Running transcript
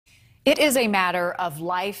It is a matter of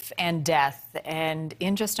life and death, and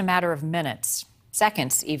in just a matter of minutes,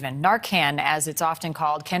 seconds even. Narcan, as it's often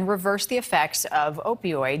called, can reverse the effects of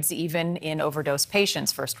opioids, even in overdose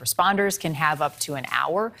patients. First responders can have up to an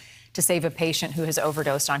hour to save a patient who has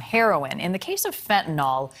overdosed on heroin. In the case of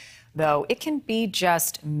fentanyl, though, it can be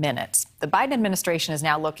just minutes. The Biden administration is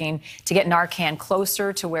now looking to get Narcan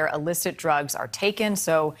closer to where illicit drugs are taken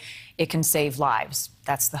so it can save lives.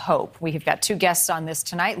 That's the hope. We have got two guests on this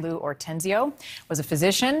tonight. Lou Ortenzio was a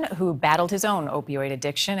physician who battled his own opioid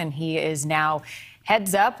addiction, and he is now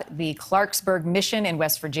heads up the Clarksburg mission in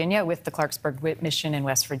West Virginia, with the Clarksburg mission in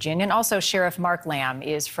West Virginia. And also Sheriff Mark Lamb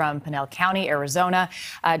is from Pinal County, Arizona.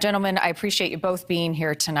 Gentlemen, I appreciate you both being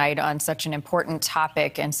here tonight on such an important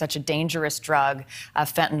topic and such a dangerous drug,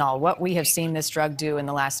 fentanyl. What we have seen this drug do in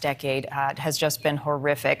the last decade has just been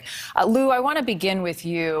horrific. Lou, I want to begin with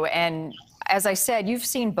you. And as I said, you've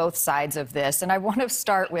seen both sides of this. And I want to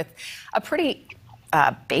start with a pretty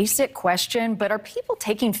basic question, but are people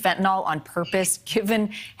taking fentanyl on purpose, given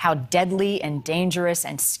how deadly and dangerous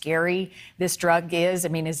and scary this drug is? I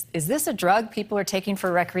mean, is this a drug people are taking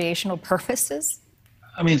for recreational purposes?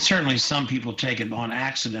 I mean, certainly some people take it on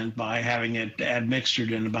accident by having it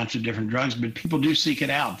admixtured in a bunch of different drugs, but people do seek it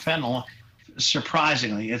out. Fentanyl,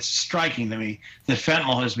 surprisingly, it's striking to me that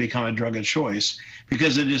fentanyl has become a drug of choice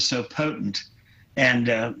because it is so potent. And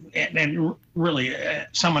really,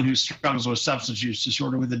 someone who struggles with substance use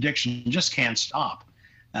disorder, with addiction, just can't stop.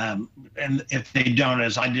 And if they don't,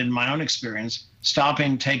 as I did in my own experience,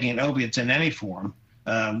 stopping taking opiates in any form,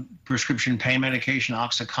 prescription pain medication,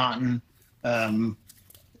 OxyContin,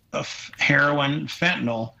 heroin,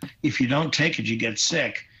 fentanyl, if you don't take it, you get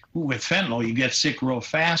sick. With fentanyl, you get sick real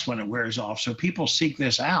fast when it wears off. So people seek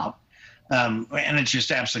this out. And it's just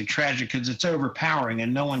absolutely tragic because it's overpowering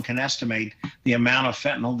and no one can estimate the amount of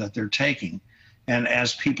fentanyl that they're taking. And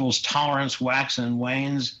as people's tolerance waxes and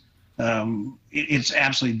wanes, it's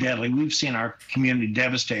absolutely deadly. We've seen our community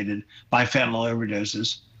devastated by fentanyl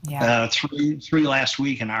overdoses. Yeah. Three last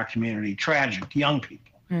week in our community. Tragic. Young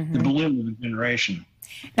people. Mm-hmm. The balloon of the generation.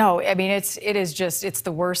 No, I mean, it's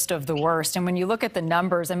the worst of the worst. And when you look at the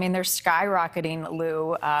numbers, I mean, they're skyrocketing,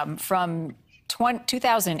 Lou, from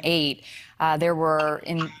 2008, there were,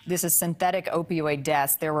 this is synthetic opioid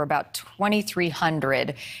deaths, there were about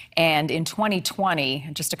 2,300. And in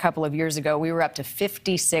 2020, just a couple of years ago, we were up to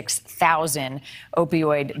 56,000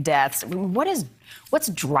 opioid deaths. What's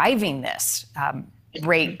driving this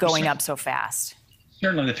rate going up so fast?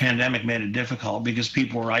 Certainly the pandemic made it difficult because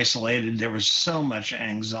people were isolated. There was so much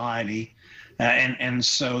anxiety. And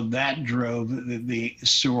so that drove the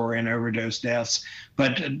soar in overdose deaths.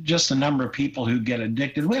 But just the number of people who get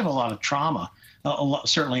addicted, we have a lot of trauma.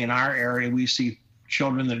 Certainly in our area, we see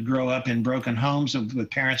children that grow up in broken homes with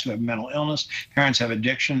parents who have mental illness, parents have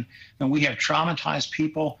addiction, and we have traumatized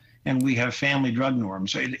people, and we have family drug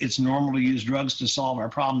norms. So it's normal to use drugs to solve our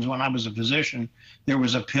problems. When I was a physician, there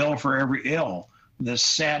was a pill for every ill. The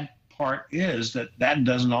sad part is that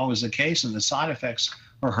doesn't always the case, and the side effects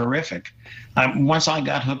are horrific. Once I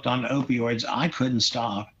got hooked on opioids, I couldn't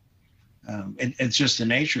stop. It's just the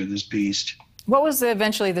nature of this beast. What was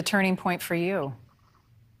eventually the turning point for you?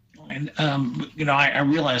 And, I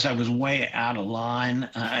realized I was way out of line,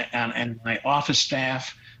 and my office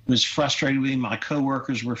staff was frustrated with me. My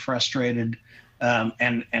coworkers were frustrated,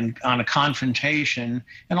 and on a confrontation.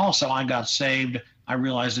 And also I got saved. I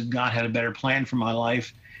realized that God had a better plan for my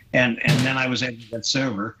life. And then I was able to get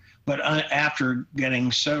sober. But after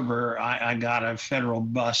getting sober, I got a federal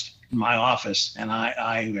bust in my office, and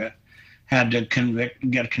I had to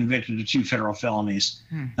get convicted of 2 federal felonies.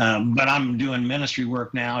 But I'm doing ministry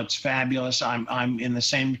work now. It's fabulous. I'm in the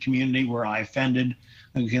same community where I offended.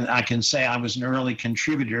 I can say I was an early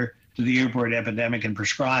contributor to the opioid epidemic and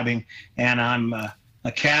prescribing, and I'm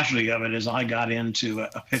a casualty of it as I got into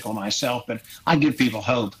a pickle myself. But I give people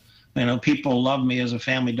hope. People love me as a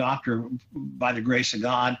family doctor by the grace of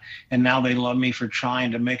God, and now they love me for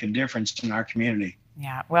trying to make a difference in our community.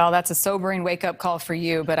 Yeah, well, that's a sobering wake-up call for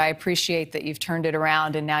you, but I appreciate that you've turned it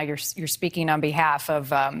around, and now you're speaking on behalf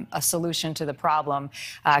of a solution to the problem,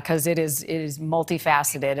 because it is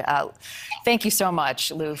multifaceted. Thank you so much,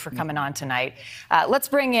 Lou, for coming on tonight. Let's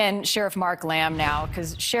bring in Sheriff Mark Lamb now,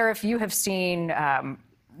 because, Sheriff, you have seen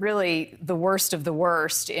really the worst of the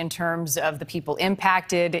worst in terms of the people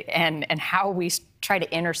impacted and how we try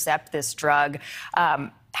to intercept this drug.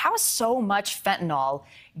 How is so much fentanyl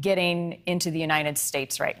getting into the United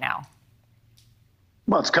States right now?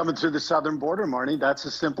 Well, it's coming through the southern border, Marnie. That's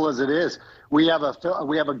as simple as it is. We have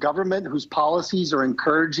a government whose policies are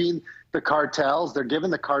encouraging the cartels. They're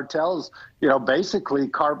giving the cartels, basically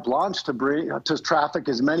carte blanche to traffic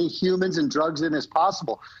as many humans and drugs in as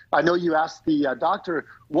possible. I know you asked the doctor,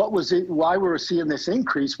 why we're seeing this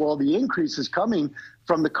increase? Well, the increase is coming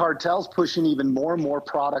from the cartels pushing even more and more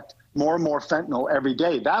product, more and more fentanyl every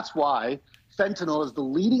day. That's why fentanyl is the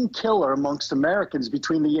leading killer amongst Americans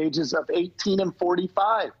between the ages of 18 and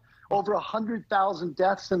 45. Over 100,000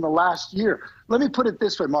 deaths in the last year. Let me put it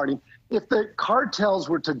this way, Marty. If the cartels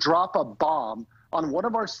were to drop a bomb on one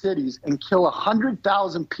of our cities and kill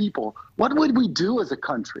 100,000 people, what would we do as a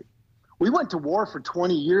country? We went to war for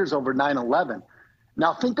 20 years over 9/11.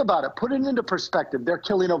 Now think about it. Put it into perspective. They're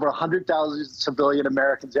killing over 100,000 civilian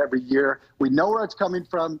Americans every year. We know where it's coming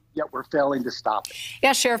from, yet we're failing to stop it.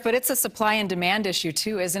 Yeah, Sheriff, but it's a supply and demand issue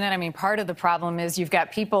too, isn't it? I mean, part of the problem is you've got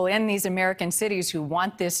people in these American cities who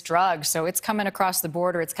want this drug. So it's coming across the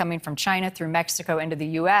border. It's coming from China through Mexico into the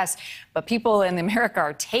U.S. But people in America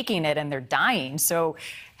are taking it and they're dying. So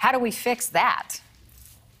how do we fix that?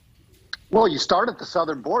 Well, you start at the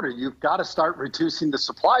southern border. You've got to start reducing the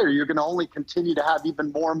supply, or you're going to only continue to have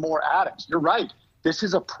even more and more addicts. You're right. This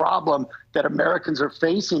is a problem that Americans are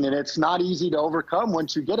facing, and it's not easy to overcome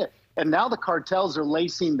once you get it. And now the cartels are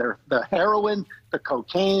lacing the heroin, the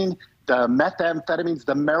cocaine, the methamphetamines,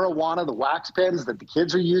 the marijuana, the wax pens that the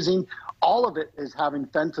kids are using. All of it is having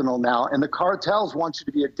fentanyl now, and the cartels want you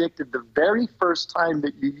to be addicted the very first time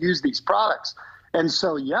that you use these products. And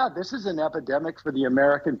so, yeah, this is an epidemic for the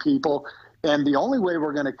American people. And the only way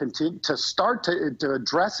we're going to continue to start to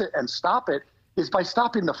address it and stop it is by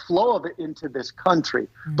stopping the flow of it into this country.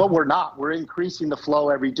 But we're not. We're increasing the flow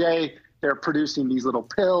every day. They're producing these little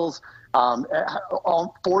pills.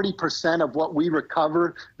 40% of what we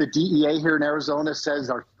recover, the DEA here in Arizona says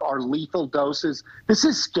are lethal doses. This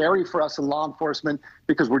is scary for us in law enforcement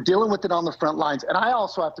because we're dealing with it on the front lines. And I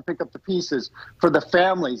also have to pick up the pieces for the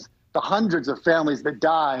families, the hundreds of families that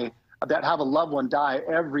die, that have a loved one die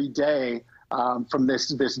every day from this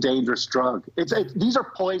dangerous drug. These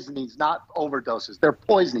are poisonings, not overdoses. They're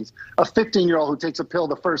poisonings. A 15-year-old who takes a pill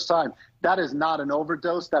the first time, that is not an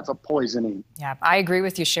overdose. That's a poisoning. Yeah, I agree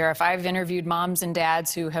with you, Sheriff. I've interviewed moms and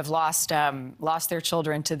dads who have lost their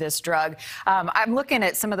children to this drug. I'm looking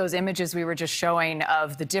at some of those images we were just showing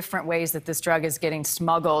of the different ways that this drug is getting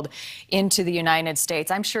smuggled into the United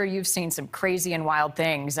States. I'm sure you've seen some crazy and wild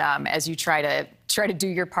things as you try to do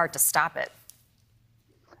your part to stop it.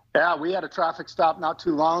 Yeah, we had a traffic stop not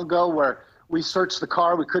too long ago where we searched the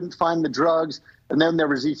car. We couldn't find the drugs. And then there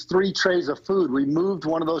was these 3 trays of food. We moved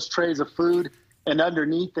one of those trays of food, and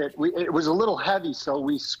underneath it, it was a little heavy. So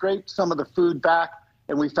we scraped some of the food back,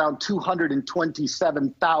 and we found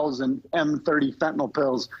 227,000 M30 fentanyl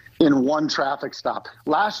pills in one traffic stop.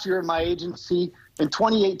 Last year in my agency, in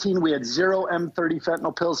 2018, we had 0 M30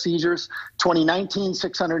 fentanyl pill seizures. 2019,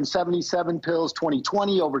 677 pills.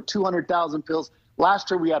 2020, over 200,000 pills.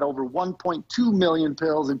 Last year, we had over 1.2 million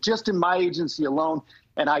pills, and just in my agency alone,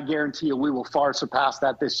 and I guarantee you we will far surpass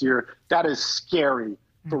that this year. That is scary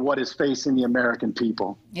for what is facing the American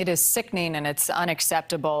people. It is sickening, and it's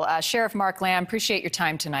unacceptable. Sheriff Mark Lamb, appreciate your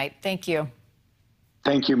time tonight. Thank you.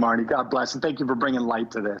 Thank you, Marty. God bless, and thank you for bringing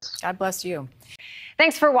light to this. God bless you.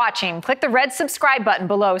 Thanks for watching. Click the red subscribe button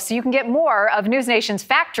below so you can get more of NewsNation's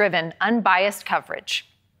fact-driven, unbiased coverage.